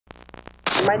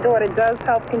My daughter does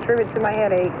help contribute to my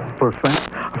headache. For a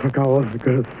fact, I forgot what I was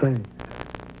going to say.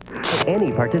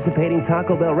 Any participating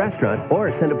Taco Bell restaurant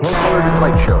or send a postcard.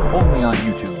 Light Show, only on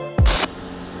YouTube.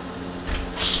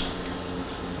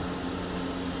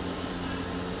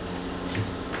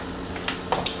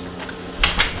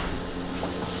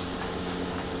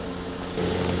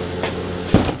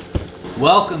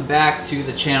 Welcome back to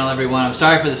the channel, everyone. I'm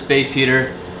sorry for the space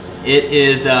heater. It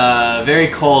is a very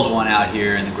cold one out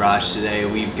here in the garage today.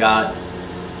 We've got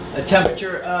a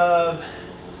temperature of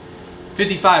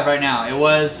 55 right now. It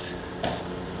was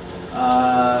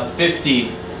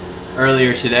 50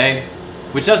 earlier today,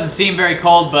 which doesn't seem very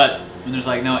cold, but when there's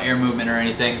like no air movement or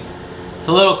anything, it's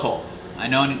a little cold. I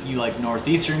know you like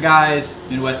northeastern guys,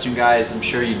 midwestern guys, I'm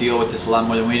sure you deal with this a lot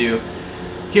more than we do.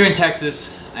 Here in Texas,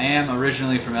 I am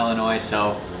originally from Illinois,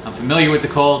 so I'm familiar with the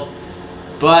cold,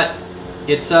 but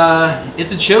it's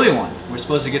a chilly one. We're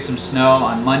supposed to get some snow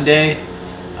on Monday,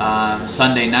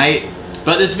 Sunday night.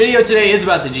 But this video today is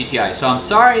about the GTI, so I'm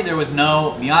sorry there was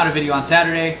no Miata video on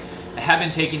Saturday. I have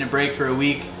been taking a break for a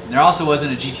week, and there also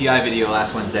wasn't a GTI video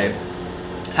last Wednesday.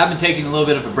 I have been taking a little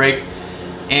bit of a break,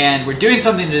 and we're doing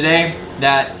something today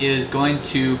that is going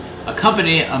to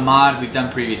accompany a mod we've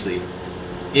done previously.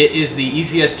 It is the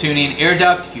ECS tuning air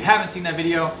duct. If you haven't seen that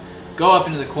video, go up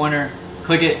into the corner,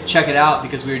 click it, check it out,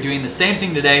 because we are doing the same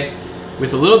thing today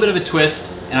with a little bit of a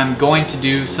twist, and I'm going to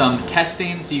do some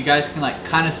testing so you guys can like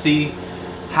kind of see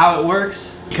how it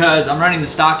works, because I'm running the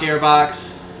stock air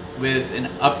box with an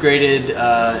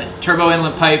upgraded turbo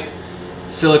inlet pipe,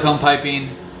 silicone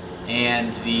piping,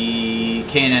 and the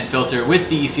K&N filter with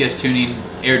the ECS tuning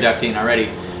air ducting already,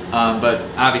 but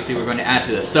obviously we're going to add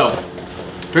to this. So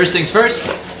first things first,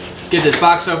 let's get this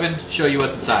box open, show you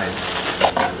what's inside.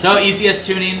 So ECS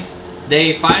tuning,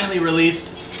 they finally released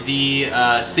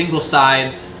the single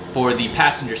sides for the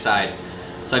passenger side.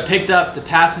 So I picked up the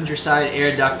passenger side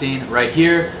air ducting right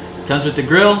here. Comes with the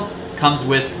grill, comes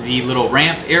with the little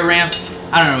ramp, air ramp.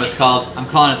 I don't know what it's called. I'm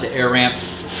calling it the air ramp.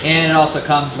 And it also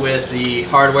comes with the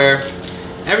hardware.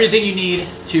 Everything you need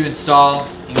to install,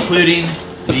 including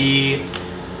the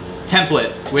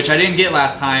template, which I didn't get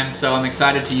last time, so I'm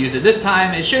excited to use it this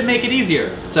time. It should make it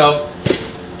easier. So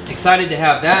excited to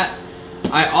have that.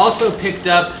 I also picked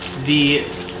up the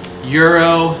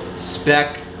Euro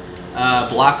spec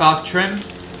block off trim.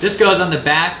 This goes on the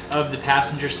back of the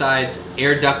passenger side's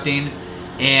air ducting,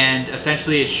 and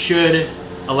essentially it should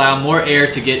allow more air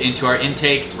to get into our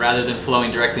intake rather than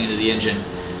flowing directly into the engine.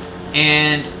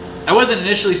 And I wasn't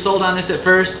initially sold on this at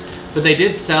first, but they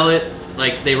did sell it.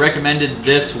 Like, they recommended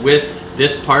this with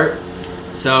this part,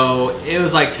 so it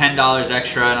was like $10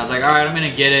 extra, and I was like, all right, I'm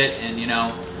gonna get it, and you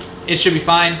know, it should be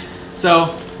fine.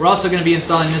 So we're also gonna be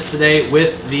installing this today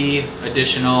with the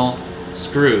additional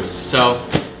screws. So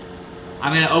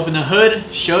I'm gonna open the hood,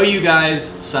 show you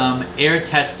guys some air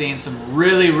testing, some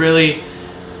really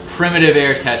primitive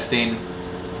air testing,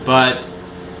 but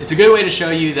it's a good way to show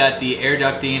you that the air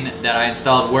ducting that I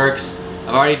installed works.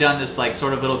 I've already done this like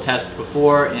sort of little test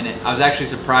before, and I was actually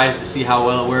surprised to see how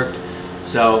well it worked.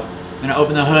 So I'm gonna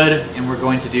open the hood, and we're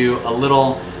going to do a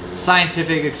little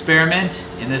scientific experiment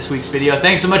in this week's video.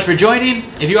 Thanks so much for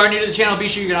joining. If you are new to the channel, be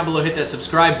sure you go down below, hit that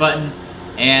subscribe button,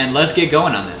 and let's get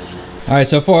going on this. All right,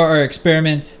 so for our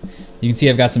experiment, you can see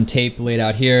I've got some tape laid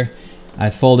out here.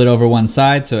 I fold it over one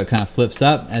side so it kind of flips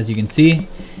up, as you can see,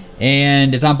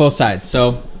 and it's on both sides.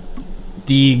 So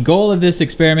the goal of this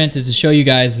experiment is to show you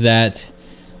guys that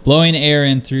blowing air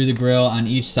in through the grill on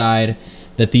each side,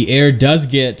 that the air does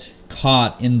get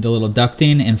caught in the little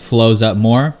ducting and flows up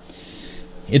more.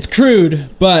 It's crude,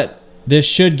 but this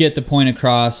should get the point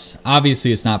across.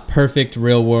 Obviously, it's not perfect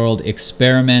real world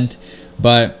experiment,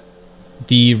 but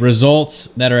the results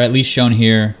that are at least shown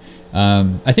here,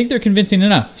 I think they're convincing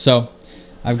enough. So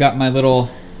I've got my little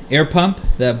air pump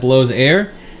that blows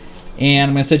air,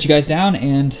 and I'm gonna set you guys down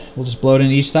and we'll just blow it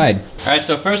in each side. All right,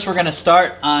 so first we're gonna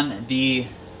start on the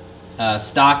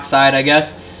stock side, I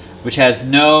guess, which has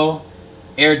no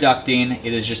air ducting.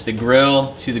 It is just the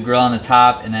grill to the grill on the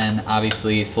top, and then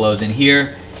obviously it flows in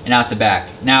here and out the back.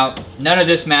 Now, none of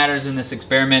this matters in this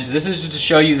experiment. This is just to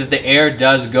show you that the air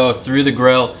does go through the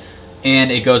grill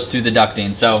and it goes through the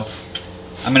ducting. So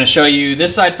I'm gonna show you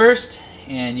this side first,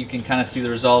 and you can kind of see the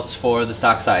results for the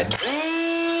stock side.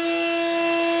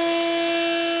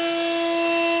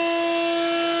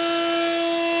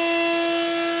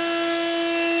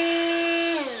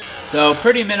 So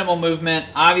pretty minimal movement.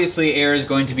 Obviously air is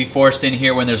going to be forced in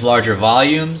here when there's larger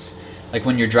volumes, like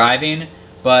when you're driving,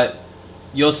 but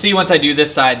you'll see once I do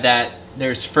this side that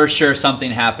there's for sure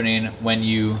something happening when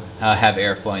you have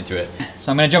air flowing through it.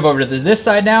 So I'm gonna jump over to this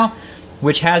side now,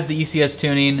 which has the ECS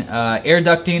tuning, air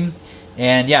ducting,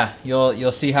 and yeah,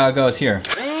 you'll see how it goes here.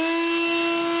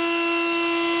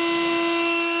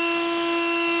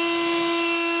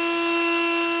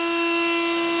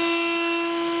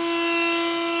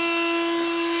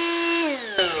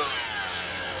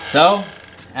 So,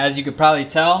 as you could probably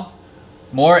tell,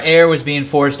 more air was being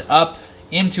forced up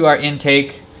into our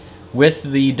intake with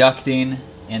the ducting,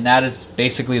 and that is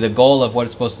basically the goal of what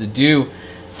it's supposed to do,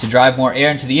 to drive more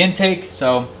air into the intake.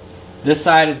 So this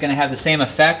side is going to have the same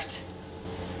effect.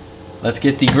 Let's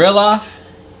get the grill off,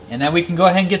 and then we can go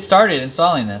ahead and get started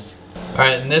installing this. All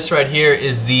right, and this right here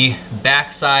is the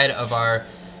back side of our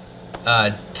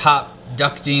top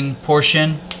ducting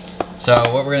portion. So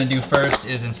what we're gonna do first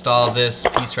is install this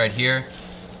piece right here.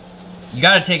 You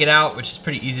gotta take it out, which is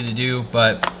pretty easy to do,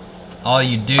 but all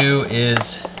you do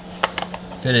is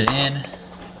fit it in.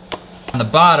 On the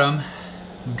bottom,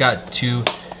 we've got to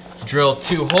drill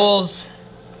 2 holes.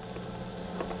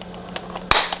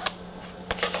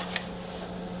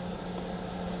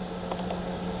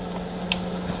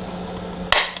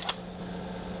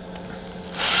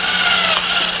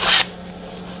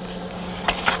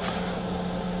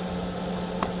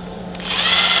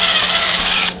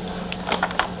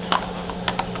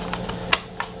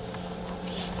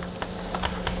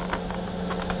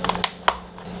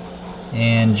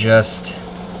 And just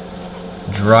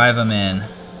drive them in.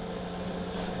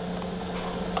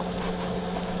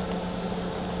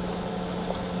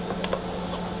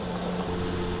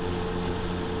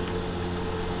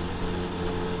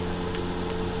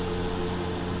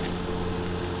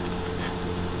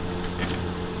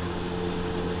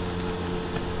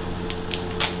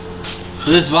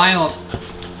 So this vinyl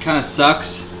kind of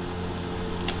sucks.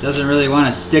 Doesn't really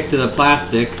want to stick to the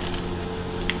plastic.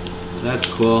 That's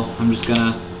cool. I'm just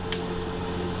gonna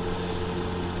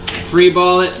free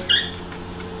ball it.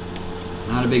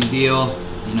 Not a big deal,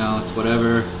 you know, it's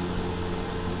whatever.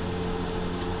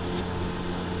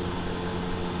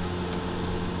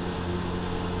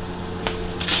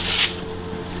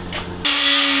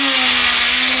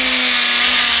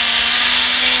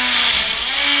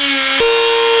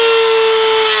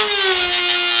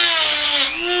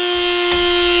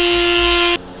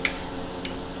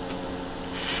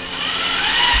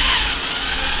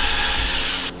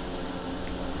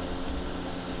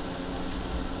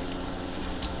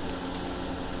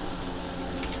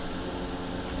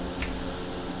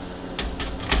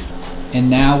 And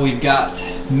now we've got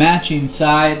matching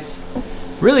sides.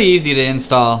 Really easy to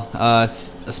install,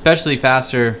 especially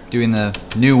faster doing the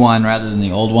new one rather than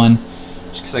the old one,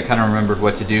 just because I kind of remembered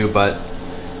what to do, but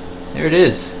there it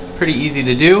is. Pretty easy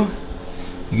to do.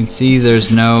 You can see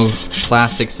there's no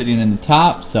plastic sitting in the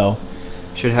top, so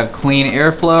should have clean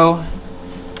airflow.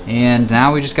 And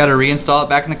now we just got to reinstall it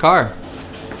back in the car.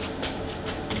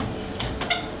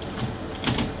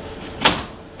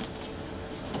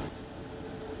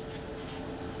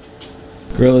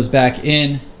 Grill is back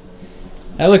in.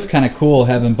 That looks kind of cool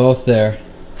having both there.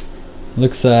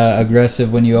 Looks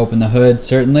aggressive when you open the hood,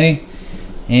 certainly.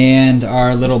 And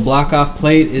our little block off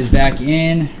plate is back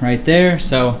in right there,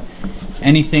 so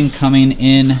anything coming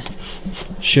in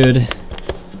should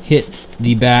hit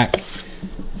the back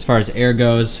as far as air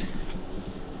goes.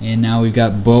 And now we've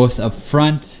got both up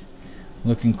front,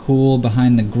 looking cool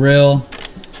behind the grill.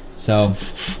 So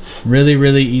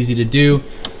really easy to do.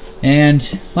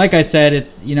 And like I said,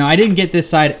 it's, you know, I didn't get this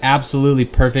side absolutely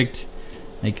perfect.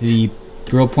 Like the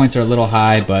grill points are a little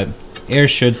high, but air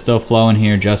should still flow in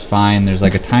here just fine. There's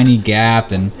like a tiny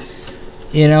gap, and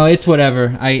you know, it's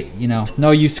whatever. You know,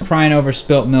 no use crying over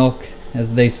spilt milk,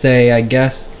 as they say, I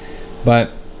guess.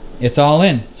 But it's all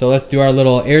in. So let's do our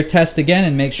little air test again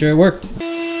and make sure it worked.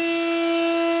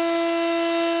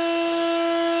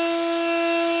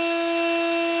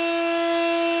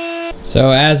 So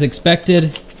as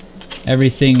expected,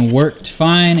 everything worked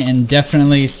fine, and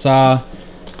definitely saw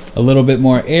a little bit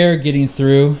more air getting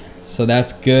through, so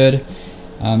that's good.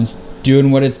 It's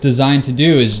doing what it's designed to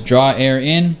do, is draw air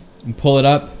in and pull it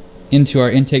up into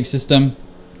our intake system,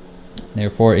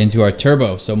 therefore into our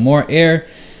turbo. So more air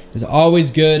is always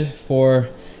good for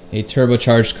a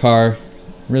turbocharged car,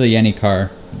 really any car.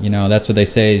 You know, that's what they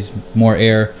say, is more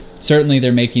air. Certainly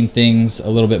they're making things a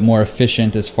little bit more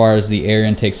efficient as far as the air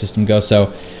intake system goes.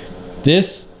 So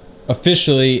this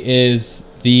officially is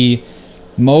the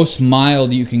most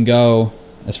mild you can go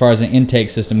as far as an intake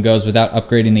system goes without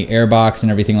upgrading the air box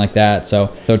and everything like that.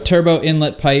 So turbo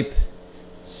inlet pipe,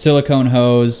 silicone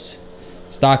hose,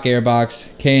 stock air box,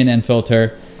 K&N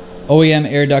filter, OEM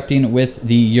air ducting with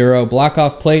the Euro block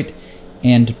off plate,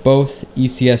 and both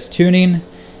ECS tuning,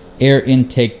 air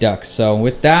intake duct. So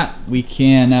with that, we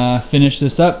can finish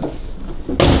this up,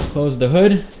 close the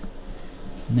hood,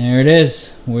 and there it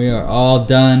is. We are all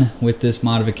done with this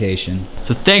modification.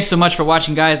 So thanks so much for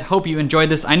watching, guys. Hope you enjoyed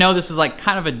this. I know this is like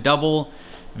kind of a double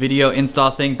video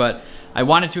install thing, but I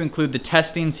wanted to include the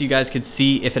testing so you guys could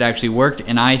see if it actually worked,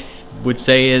 and I would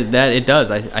say is that it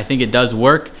does. I think it does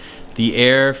work. The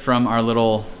air from our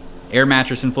little air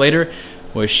mattress inflator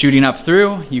was shooting up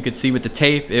through. You could see with the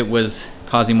tape, it was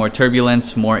causing more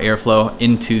turbulence, more airflow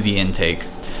into the intake.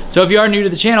 So if you are new to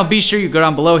the channel, be sure you go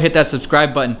down below, hit that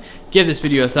subscribe button, give this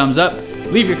video a thumbs up,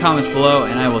 leave your comments below,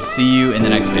 and I will see you in the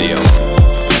next video.